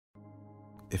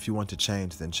If you want to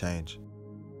change, then change.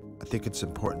 I think it's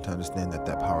important to understand that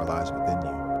power lies within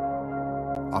you.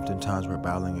 Oftentimes we're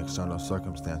battling external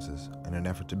circumstances in an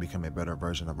effort to become a better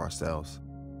version of ourselves.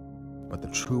 But the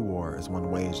true war is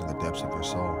one waged in the depths of your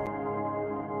soul.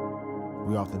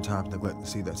 We oftentimes neglect to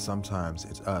see that sometimes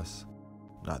it's us,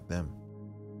 not them.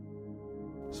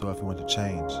 So if you want to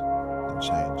change, then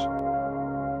change.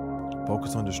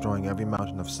 Focus on destroying every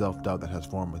mountain of self-doubt that has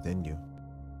formed within you.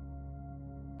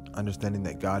 Understanding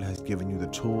that God has given you the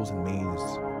tools and means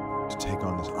to take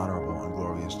on this honorable and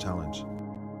glorious challenge.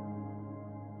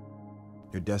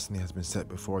 Your destiny has been set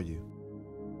before you.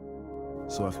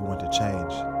 So if you want to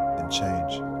change, then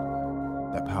change.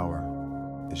 That power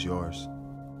is yours.